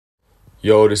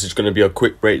Yo, this is going to be a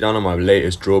quick breakdown of my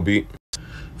latest drill beat.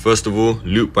 First of all,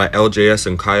 Loop by LJS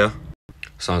and Kaya.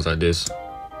 Sounds like this.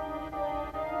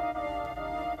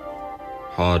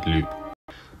 Hard loop.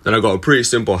 Then I got a pretty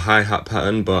simple hi-hat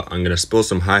pattern, but I'm going to spill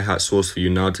some hi-hat sauce for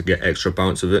you now to get extra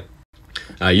bounce with it.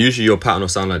 Usually your pattern will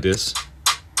sound like this.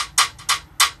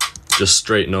 Just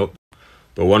straight note.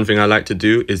 But one thing I like to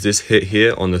do is this hit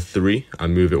here on the 3, I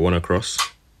move it 1 across.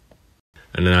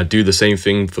 And then I do the same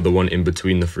thing for the one in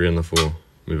between the 3 and the 4.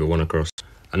 Move it 1 across.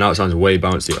 And now it sounds way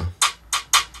bouncier.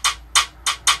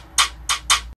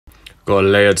 Got a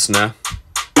layered snare.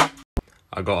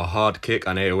 I got a hard kick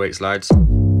and 808 slides. A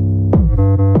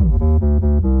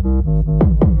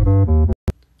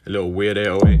little weird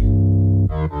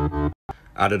 808.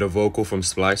 Added a vocal from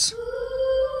Splice.